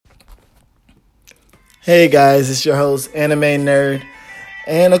Hey guys, it's your host, Anime Nerd.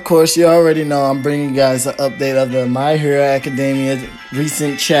 And of course, you already know I'm bringing you guys an update of the My Hero Academia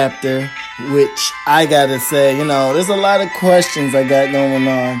recent chapter, which I gotta say, there's a lot of questions I got going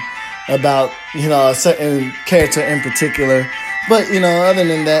on about, a certain character in particular. But, other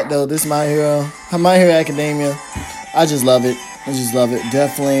than that, though, this My Hero Academia, I just love it.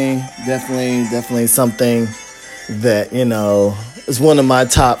 Definitely something that, is one of my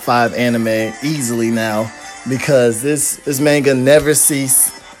top 5 anime easily now, because this manga never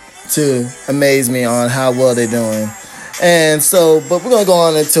cease to amaze me on how well they're doing. And so, but we're going to go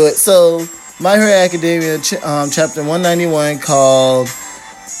on into it. So, My Hero Academia, chapter 191, called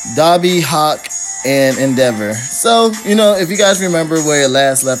Dabi, Hawk, and Endeavor. So, if you guys remember where it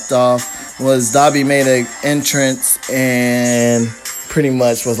last left off, was Dabi made an entrance and pretty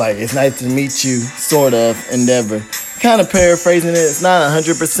much was like, it's nice to meet you, sort of, Endeavor. Kind of paraphrasing it. It's not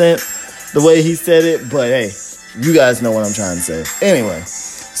 100% the way he said it, but hey, you guys know what I'm trying to say. Anyway,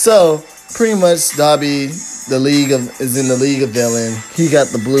 so pretty much Dabi is in the League of Villain. He got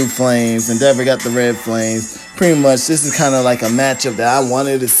the blue flames. Endeavor got the red flames. Pretty much this is kind of like a matchup that I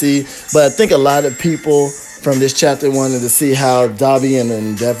wanted to see, but I think a lot of people from this chapter wanted to see how Dabi and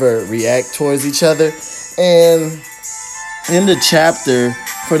Endeavor react towards each other. And in the chapter,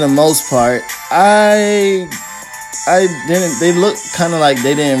 for the most part, they look kind of like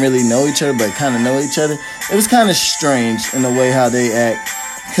they didn't really know each other, but kind of know each other. It was kind of strange in the way how they act,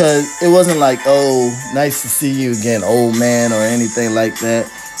 because it wasn't like, oh, nice to see you again, old man, or anything like that.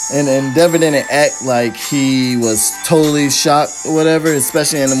 And Endeavor didn't act like he was totally shocked or whatever,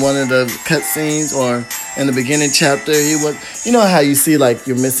 especially in one of the cutscenes or in the beginning chapter. He was, how you see like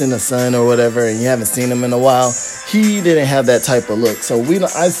you're missing a son or whatever and you haven't seen him in a while. He didn't have that type of look. So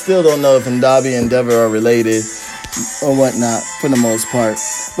I still don't know if Dabi and Endeavor are related or whatnot for the most part.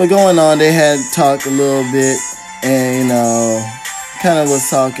 But going on, they had talked a little bit and, kind of was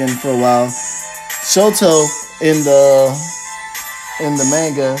talking for a while. Shoto in the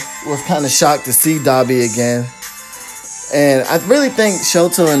manga was kind of shocked to see Dabi again. And I really think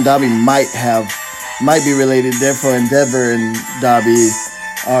Shoto and Dabi might be related. Therefore, Endeavor and Dabi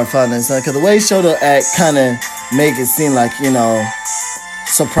are father and son. Because the way Shoto act kind of make it seem like,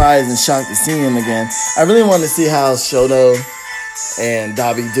 surprised and shocked to see him again. I really want to see how Shoto and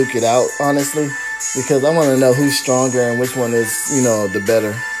Dabi duke it out, honestly. Because I want to know who's stronger and which one is, the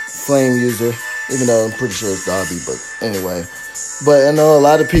better flame user. Even though I'm pretty sure it's Dabi, but anyway. But I know a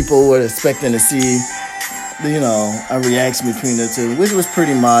lot of people were expecting to see, a reaction between the two, which was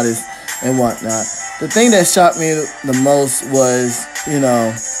pretty modest and whatnot. The thing that shocked me the most was,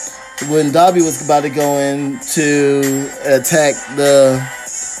 when Dabi was about to go in to attack the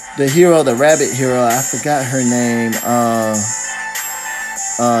hero, the rabbit hero, I forgot her name,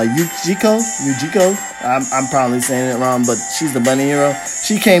 Yujiko. I'm probably saying it wrong, but she's the bunny hero.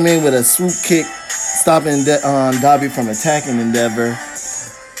 She came in with a swoop kick, stopping Dabi from attacking Endeavor,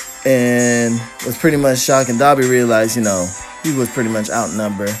 and was pretty much shocked. And Dabi realized, he was pretty much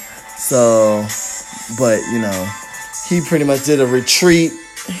outnumbered. So, but, he pretty much did a retreat.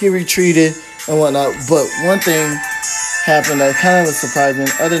 He retreated and whatnot. But one thing happened that kind of was surprising,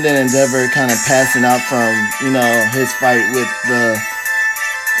 other than Endeavor kind of passing out from, his fight with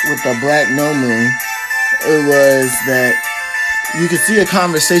the Black No Moon, it was that you could see a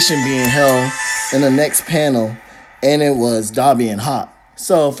conversation being held in the next panel, and it was Dabi and Hawk.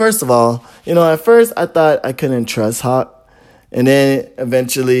 So, first of all, at first I thought I couldn't trust Hawk, and then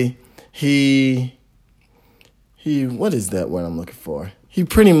eventually he what is that word I'm looking for? He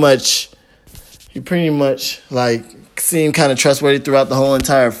pretty much like seemed kind of trustworthy throughout the whole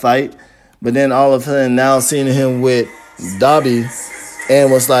entire fight, but then all of a sudden now seeing him with Dabi,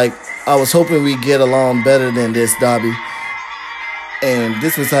 and was like, I was hoping we'd get along better than this, Dabi. And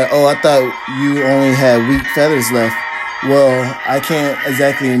this was like, oh, I thought you only had weak feathers left. Well, I can't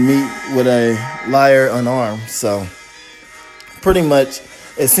exactly meet with a liar unarmed. So, pretty much,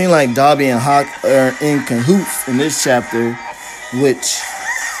 it seemed like Dabi and Hawk are in cahoots in this chapter, which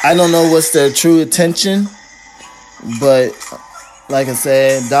I don't know what's their true intention. But, like I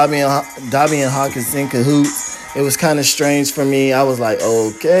said, Dabi and Hawk is in cahoots. It was kind of strange for me. I was like,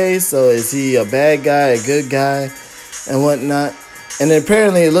 okay, so is he a bad guy, a good guy, and whatnot? And then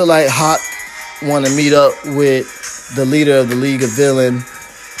apparently it looked like Hawk wanted to meet up with the leader of the League of Villain.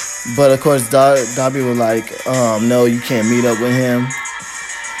 But of course, Dabi was like, no, you can't meet up with him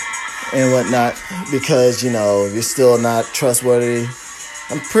and whatnot, because, you're still not trustworthy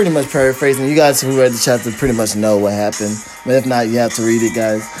I'm pretty much paraphrasing. You guys who read the chapter pretty much know what happened. But if not, you have to read it,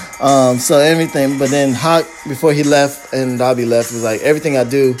 guys. So everything. But then Hawk, before he left and Dobby left, was like, everything I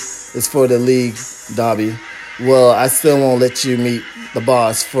do is for the League, Dobby. Well, I still won't let you meet the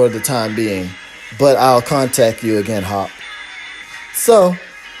boss for the time being. But I'll contact you again, Hawk. So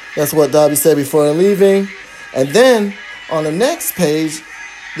that's what Dobby said before leaving. And then on the next page,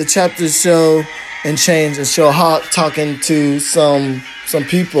 the chapters show and change and show Hawk talking to some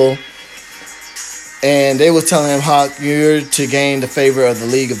people, and they was telling him, Hawk, you're to gain the favor of the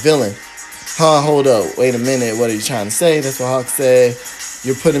League of Villains. Hold up, wait a minute, what are you trying to say? That's what Hawk said.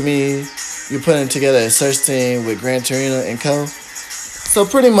 You're putting together a search team with Gran Torino and co. So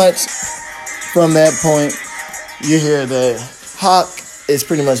pretty much from that point, you hear that Hawk is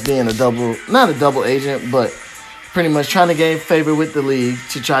pretty much being not a double agent, but pretty much trying to gain favor with the League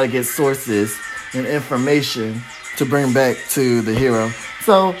to try to get sources and information to bring back to the hero.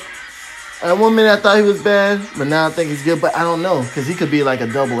 So at one minute I thought he was bad, but now I think he's good. But I don't know, because he could be like a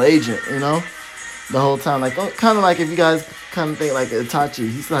double agent, the whole time. Like kind of like if you guys kind of think like Itachi,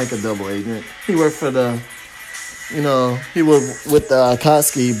 he's like a double agent. He worked for he was with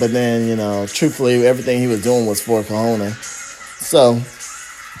Akatsuki, but then truthfully everything he was doing was for Kohona. So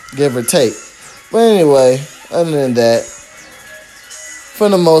give or take. But anyway, other than that, for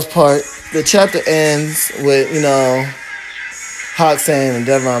the most part, the chapter ends with, Hawk saying,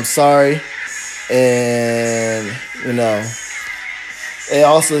 Endeavor, I'm sorry. And, it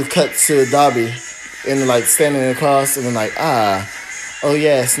also cuts to Dobby and like standing across and like, oh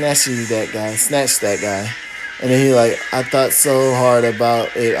yeah, snatch that guy. And then he like, I thought so hard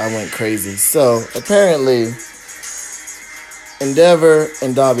about it, I went crazy. So apparently, Endeavor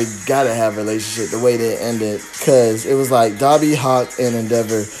and Dobby gotta have a relationship the way they ended, because it was like Dobby, Hawk, and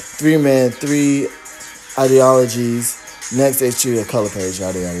Endeavor, 3 men, 3 ideologies. Next issue, a color page,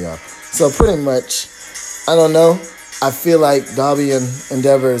 yada yada yada. So pretty much, I don't know. I feel like Dobby and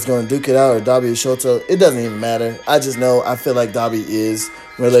Endeavor is gonna duke it out, or Dobby and Shoto. It doesn't even matter. I just know I feel like Dobby is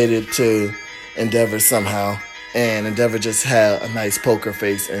related to Endeavor somehow, and Endeavor just had a nice poker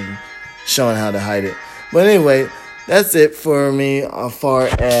face and showing how to hide it. But anyway, that's it for me as far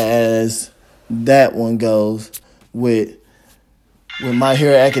as that one goes with My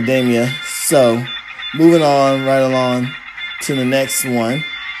Hero Academia. So, moving on right along to the next one.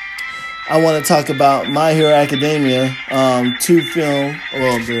 I want to talk about My Hero Academia, the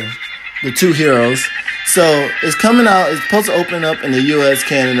 2 heroes. So, it's coming out, it's supposed to open up in the U.S.,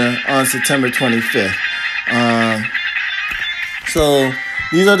 Canada on September 25th. So,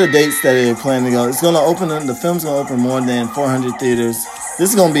 these are the dates that they're planning to go. It's going to open, the film's going to open more than 400 theaters. This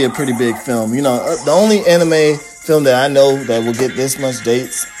is going to be a pretty big film. The only anime film that I know that will get this much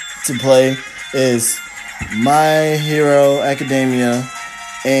dates to play is My Hero Academia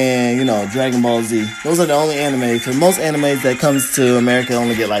and, Dragon Ball Z. Those are the only anime, because most animes that comes to America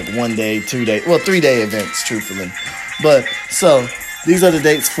only get like 1 day, 2 day, 3-day events, truthfully. But, so, these are the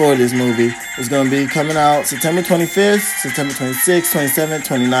dates for this movie. It's going to be coming out September 25th, September 26th, 27th,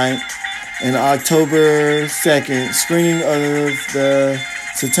 29th, and October 2nd. Screening of the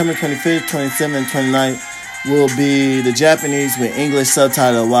September 25th, 27th, and 29th will be the Japanese with English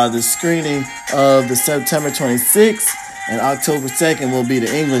subtitle, while the screening of the September 26th and October 2nd will be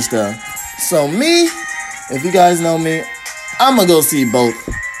the English dub. So me, if you guys know me, I'm going to go see both.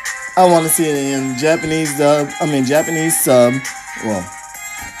 I want to see it in Japanese sub,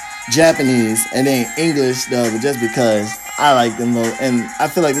 Japanese and then English dub, just because I like them both, and I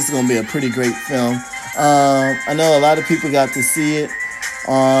feel like this is going to be a pretty great film. I know a lot of people got to see it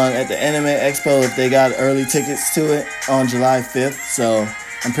at the Anime Expo if they got early tickets to it on July 5th, so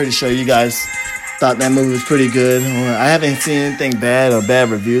I'm pretty sure you guys thought that movie was pretty good. I haven't seen anything bad or bad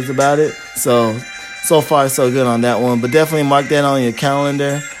reviews about it, so far so good on that one, but definitely mark that on your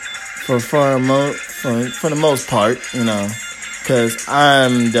calendar for the most part, because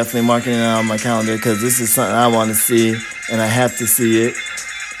I'm definitely marking it on my calendar, because this is something I want to see, and I have to see it.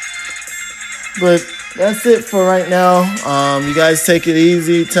 But that's it for right now. You guys take it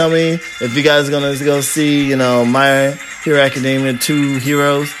easy. Tell me if you guys are going to go see, My Hero Academia 2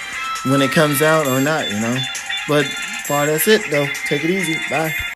 Heroes when it comes out or not, But far that's it, though. Take it easy. Bye.